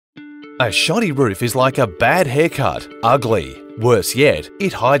A shoddy roof is like a bad haircut, ugly. Worse yet,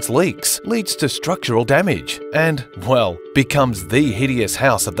 it hides leaks, leads to structural damage, and, well, becomes the hideous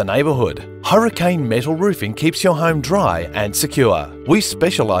house of the neighbourhood. Hurricane Metal Roofing keeps your home dry and secure. We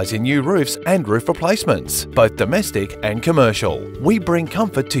specialise in new roofs and roof replacements, both domestic and commercial. We bring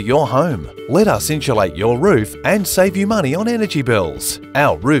comfort to your home. Let us insulate your roof and save you money on energy bills.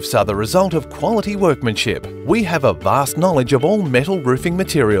 Our roofs are the result of quality workmanship. We have a vast knowledge of all metal roofing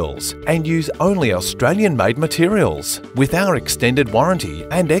materials and use only Australian-made materials. With our extended warranty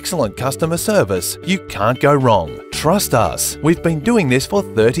and excellent customer service, you can't go wrong. Trust us, we've been doing this for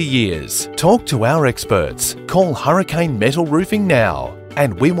 30 years. Talk to our experts. Call Hurricane Metal Roofing now,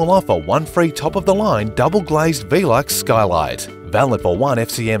 and we will offer one free top-of-the-line double-glazed Velux skylight. Valid for one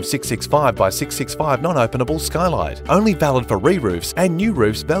FCM 665 by 665 non-openable skylight. Only valid for re-roofs and new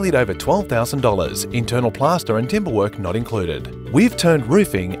roofs valued over $12,000. Internal plaster and timberwork not included. We've turned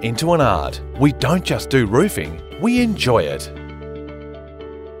roofing into an art. We don't just do roofing, we enjoy it.